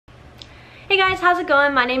guys, how's it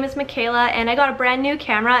going? My name is Micaela and I got a brand new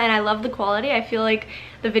camera and I love the quality. I feel like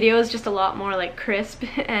the video is just a lot more like crisp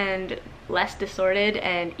and less distorted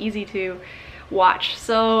and easy to watch.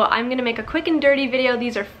 So I'm gonna make a quick and dirty video.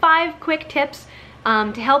 These are 5 quick tips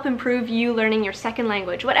to help improve you learning your second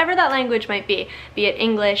language, whatever that language might be it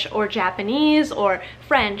English or Japanese or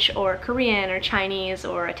French or Korean or Chinese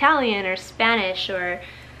or Italian or Spanish or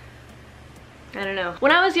I don't know.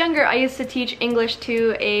 When I was younger, I used to teach English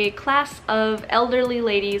to a class of elderly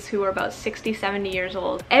ladies who were about 60, 70 years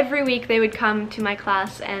old. Every week they would come to my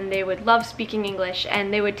class and they would love speaking English,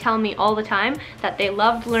 and they would tell me all the time that they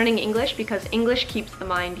loved learning English because English keeps the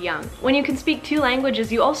mind young. When you can speak 2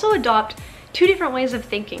 languages, you also adopt 2 different ways of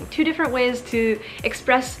thinking, 2 different ways to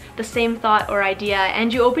express the same thought or idea,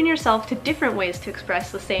 and you open yourself to different ways to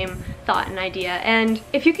express the same thought and idea. And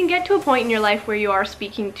if you can get to a point in your life where you are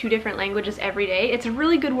speaking 2 different languages every day, it's a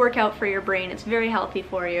really good workout for your brain. It's very healthy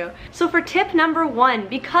for you. So for tip number 1,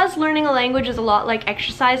 because learning a language is a lot like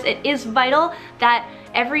exercise, it is vital that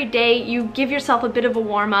every day you give yourself a bit of a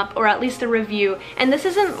warm-up or at least a review. And this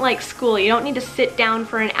isn't like school. You don't need to sit down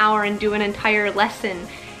for an hour and do an entire lesson.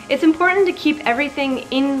 It's important to keep everything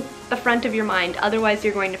in the front of your mind, otherwise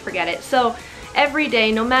you're going to forget it. So every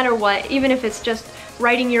day, no matter what, even if it's just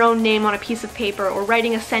writing your own name on a piece of paper or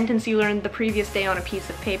writing a sentence you learned the previous day on a piece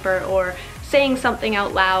of paper or saying something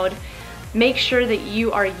out loud, make sure that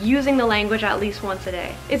you are using the language at least once a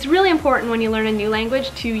day. It's really important when you learn a new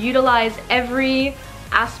language to utilize every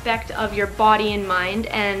aspect of your body and mind,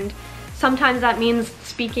 and sometimes that means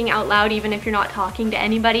speaking out loud even if you're not talking to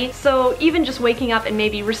anybody. So even just waking up and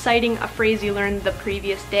maybe reciting a phrase you learned the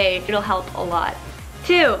previous day, it'll help a lot.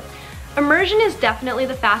 2. Immersion is definitely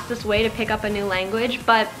the fastest way to pick up a new language,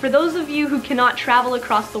 but for those of you who cannot travel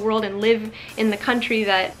across the world and live in the country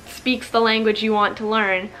that speaks the language you want to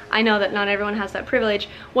learn, I know that not everyone has that privilege,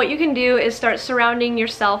 what you can do is start surrounding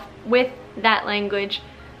yourself with that language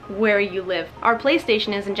where you live. Our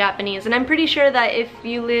PlayStation is in Japanese, and I'm pretty sure that if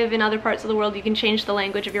you live in other parts of the world, you can change the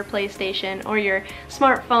language of your PlayStation or your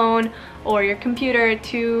smartphone or your computer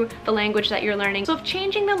to the language that you're learning. So if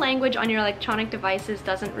changing the language on your electronic devices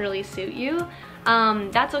doesn't really suit you,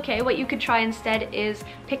 that's okay. What you could try instead is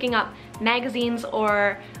picking up magazines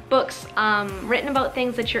or books written about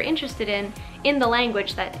things that you're interested in the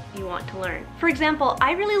language that you want to learn. For example,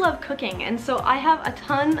 I really love cooking, and so I have a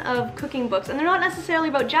ton of cooking books, and they're not necessarily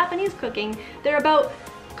about Japanese cooking, they're about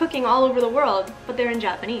cooking all over the world, but they're in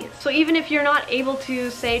Japanese. So even if you're not able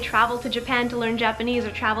to, say, travel to Japan to learn Japanese,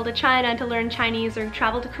 or travel to China to learn Chinese, or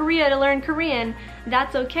travel to Korea to learn Korean,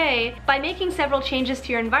 that's okay. By making several changes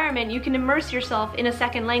to your environment, you can immerse yourself in a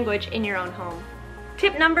second language in your own home.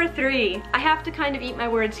 Tip number 3. I have to kind of eat my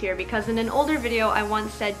words here because in an older video I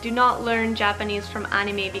once said do not learn Japanese from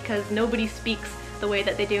anime because nobody speaks the way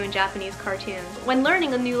that they do in Japanese cartoons. When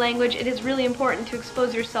learning a new language, it is really important to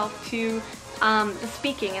expose yourself to the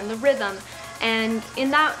speaking and the rhythm, and in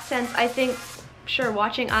that sense I think, sure,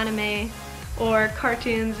 watching anime or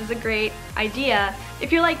cartoons is a great idea.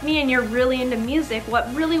 If you're like me and you're really into music,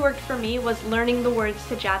 what really worked for me was learning the words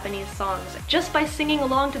to Japanese songs. Just by singing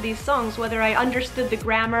along to these songs, whether I understood the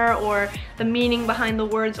grammar or the meaning behind the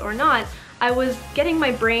words or not, I was getting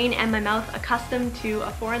my brain and my mouth accustomed to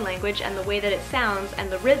a foreign language and the way that it sounds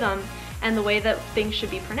and the rhythm and the way that things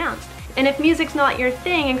should be pronounced. And if music's not your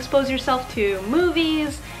thing, expose yourself to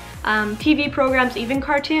movies, TV programs, even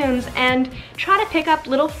cartoons, and try to pick up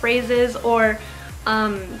little phrases or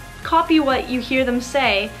copy what you hear them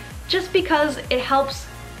say, just because it helps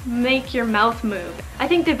make your mouth move. I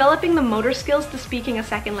think developing the motor skills to speaking a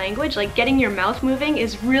second language, like getting your mouth moving,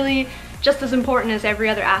 is really just as important as every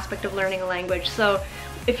other aspect of learning a language. So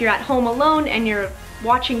if you're at home alone and you're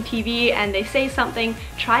watching TV and they say something,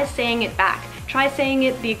 try saying it back. Try saying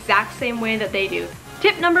it the exact same way that they do.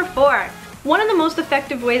 Tip number 4. One of the most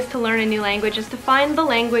effective ways to learn a new language is to find the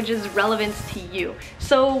language's relevance to you.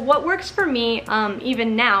 So what works for me,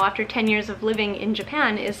 even now after 10 years of living in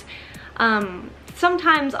Japan, is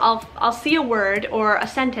sometimes I'll see a word or a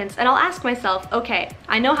sentence and I'll ask myself, okay,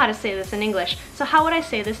 I know how to say this in English, so how would I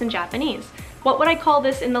say this in Japanese? What would I call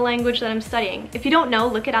this in the language that I'm studying? If you don't know,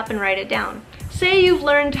 look it up and write it down. Say you've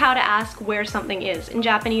learned how to ask where something is. In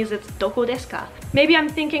Japanese, it's doko desu ka? Maybe I'm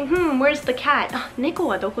thinking, where's the cat? Neko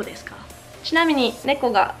wa doko desu ka? ちなみに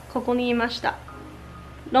猫がここにいました。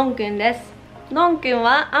ロンくんです。ロンくん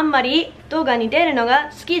はあんまり動画に出るのが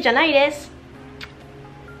好きじゃないです。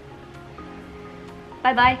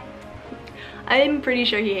Bye bye. I'm pretty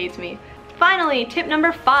sure he hates me. Finally, tip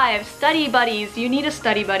number 5, study buddies. You need a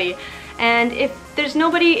study buddy. And if there's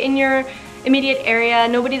nobody in your immediate area,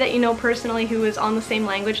 nobody that you know personally who is on the same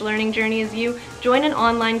language learning journey as you, join an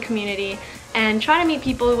online community and try to meet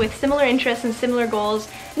people with similar interests and similar goals,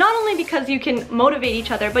 not only because you can motivate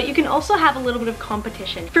each other, but you can also have a little bit of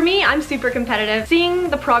competition. For me, I'm super competitive. Seeing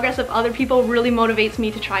the progress of other people really motivates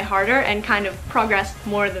me to try harder and kind of progress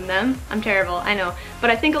more than them. I'm terrible, I know, but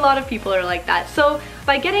I think a lot of people are like that. So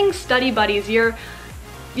by getting study buddies, you're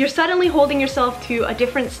suddenly holding yourself to a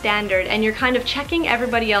different standard, and you're kind of checking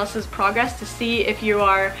everybody else's progress to see if you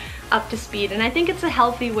are up to speed. And I think it's a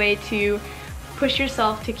healthy way to push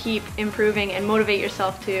yourself to keep improving and motivate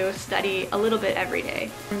yourself to study a little bit every day.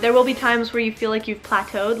 There will be times where you feel like you've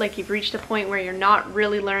plateaued, like you've reached a point where you're not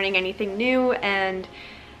really learning anything new and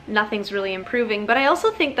nothing's really improving. But I also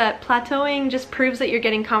think that plateauing just proves that you're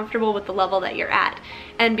getting comfortable with the level that you're at.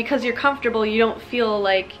 And because you're comfortable, you don't feel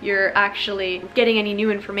like you're actually getting any new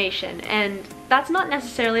information. And that's not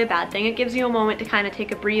necessarily a bad thing. It gives you a moment to kind of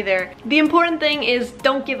take a breather. The important thing is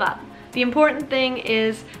don't give up. The important thing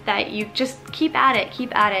is that you just keep at it,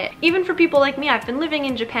 keep at it. Even for people like me, I've been living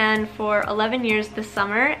in Japan for 11 years this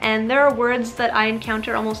summer, and there are words that I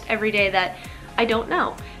encounter almost every day that I don't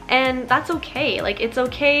know. And that's okay. Like, it's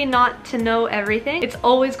okay not to know everything. It's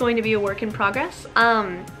always going to be a work in progress.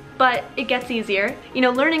 But it gets easier. You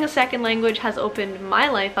know, learning a second language has opened my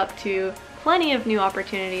life up to plenty of new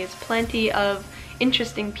opportunities, plenty of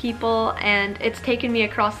interesting people, and it's taken me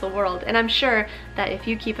across the world. And I'm sure that if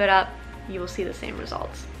you keep it up, you will see the same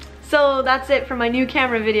results. So that's it for my new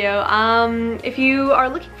camera video. If you are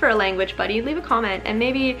looking for a language buddy, leave a comment, and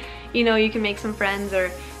maybe, you know, you can make some friends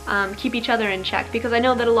or keep each other in check, because I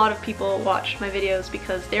know that a lot of people watch my videos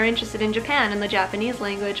because they're interested in Japan and the Japanese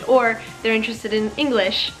language, or they're interested in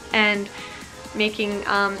English and making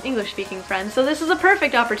English speaking friends. So this is a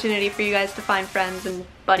perfect opportunity for you guys to find friends and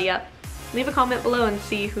buddy up. Leave a comment below and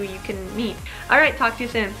see who you can meet. Alright, talk to you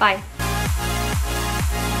soon. Bye.